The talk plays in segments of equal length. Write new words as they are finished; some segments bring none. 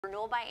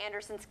Renewal by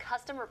Andersen's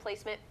custom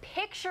replacement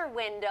picture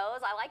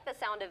windows. I like the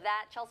sound of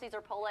that. Chelsea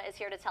Zerpola is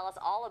here to tell us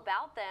all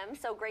about them.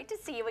 So great to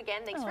see you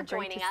again. Thanks for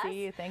joining us. Great to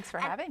see you. Thanks for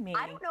having me.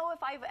 I don't know if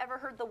I've ever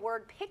heard the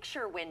word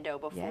picture window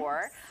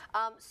before.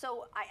 Yes.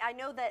 So I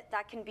know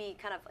that can be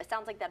kind of, it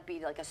sounds like that'd be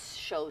like a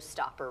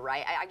showstopper,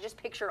 right? I just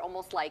picture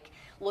almost like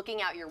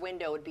looking out your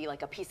window would be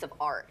like a piece of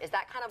art. Is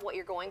that kind of what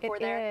you're going for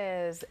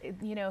there? It is.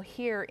 You know,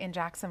 here in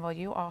Jacksonville,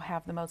 you all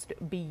have the most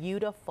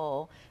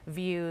beautiful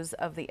views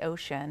of the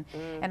ocean.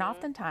 And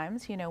oftentimes,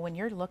 you know, when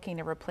you're looking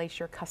to replace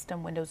your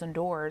custom windows and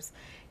doors,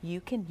 you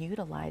can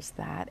utilize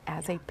that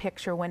as a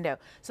picture window.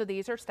 So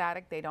these are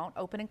static, they don't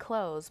open and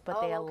close,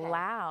 but they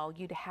allow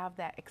you to have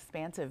that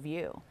expansive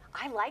view.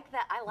 I like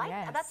that. I like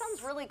that. That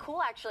sounds really cool,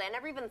 actually. I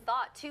never even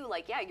thought, too,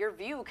 like, yeah, your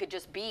view could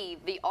just be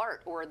the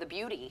art or the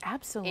beauty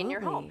in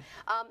your home.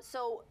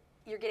 So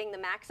you're getting the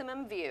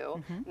maximum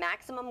view,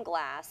 maximum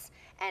glass,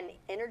 and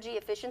energy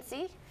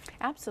efficiency?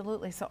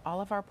 Absolutely. So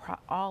all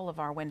of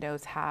our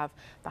windows have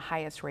the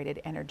highest rated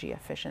energy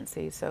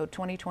efficiency. So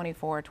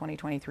 2024,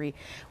 2023,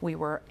 we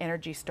were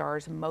Energy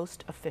Star's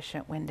most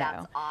efficient window.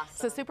 That's awesome.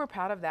 So super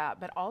proud of that,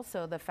 but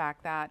also the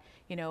fact that,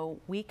 you know,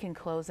 we can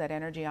close that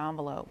energy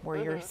envelope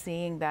where you're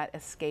seeing that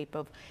escape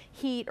of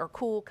heat or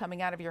cool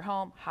coming out of your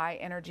home, high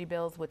energy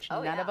bills, which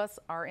none of us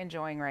are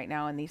enjoying right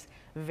now in these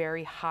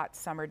very hot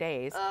summer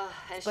days.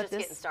 It's just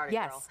getting started,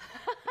 girl.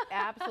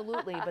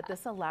 Absolutely, but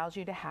this allows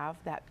you to have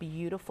that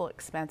beautiful,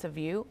 expansive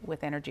view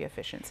with energy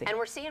efficiency. And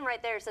we're seeing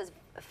right there, it says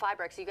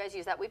Fibrex, you guys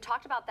use that. We've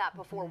talked about that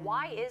before.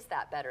 Why is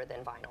that better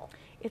than vinyl?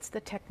 It's the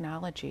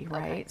technology,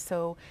 right?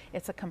 So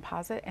it's a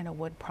composite and a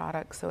wood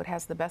product, so it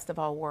has the best of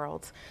all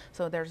worlds.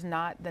 So there's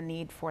not the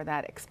need for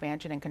that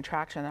expansion and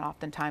contraction that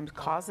oftentimes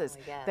causes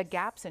the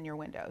gaps in your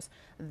windows.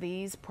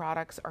 These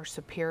products are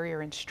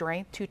superior in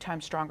strength, 2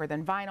 times stronger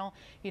than vinyl.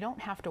 You don't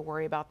have to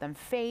worry about them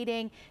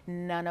fading,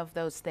 none of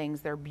those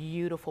things. They're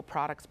beautiful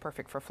products,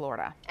 perfect for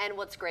Florida. And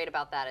what's great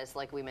about that is,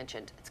 like we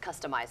mentioned, it's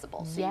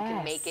customizable, so you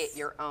can make it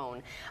your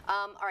own.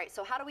 All right,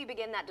 so how do we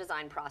begin that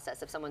design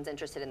process if someone's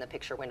interested in the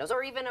picture windows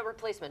or even a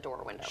replacement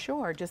door window?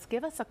 Sure, just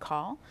give us a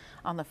call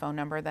on the phone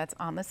number that's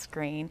on the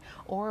screen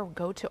or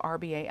go to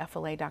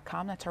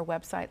rbafla.com. That's our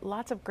website.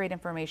 Lots of great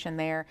information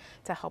there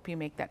to help you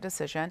make that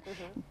decision.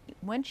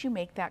 Once you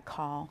make that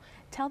call,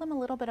 tell them a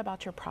little bit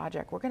about your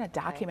project. We're going to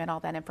document all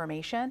that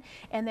information,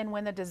 and then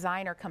when the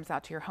designer comes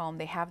out to your home,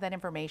 they have that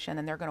information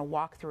and they're going to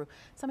walk through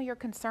some of your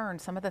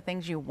concerns, some of the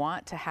things you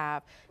want to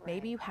have.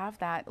 Maybe you have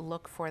that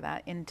look for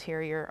that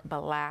interior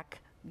black,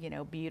 you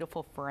know,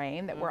 beautiful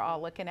frame that we're all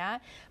looking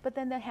at, but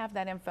then they have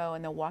that info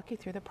and they'll walk you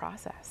through the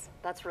process.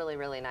 That's really,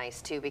 really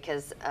nice too,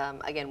 because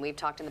again, we've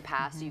talked in the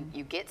past,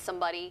 you get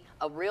somebody,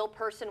 a real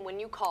person when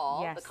you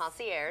call, the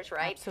concierge,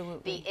 right?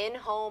 Absolutely. The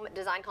in-home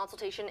design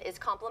consultation is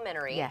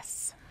complimentary.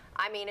 Yes.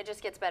 I mean, it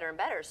just gets better and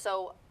better.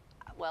 So,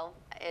 well,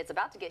 it's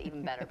about to get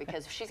even better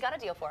because she's got a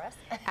deal for us.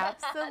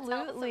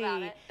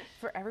 Absolutely.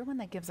 For everyone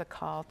that gives a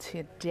call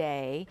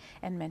today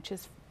and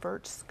mentions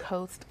First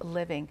Coast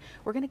Living,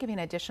 we're going to give you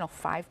an additional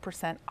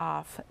 5%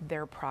 off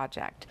their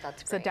project.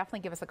 That's great. So definitely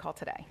give us a call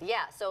today.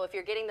 Yeah, so if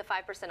you're getting the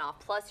 5% off,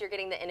 plus you're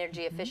getting the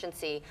energy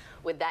efficiency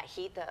with that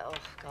heat, oh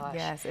gosh.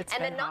 Yes, it's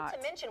and been then not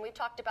to mention, we've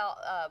talked about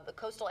the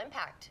coastal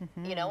impact,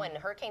 you know, and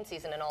hurricane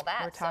season and all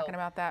that. We're talking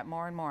about that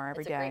more and more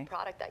every day. It's a great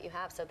product that you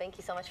have, so thank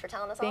you so much for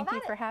telling us all about it.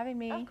 Thank you for having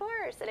me. Of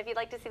course, and if you'd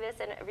like to see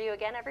this interview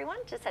again, everyone,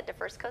 just head to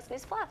First Coast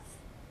News Plus.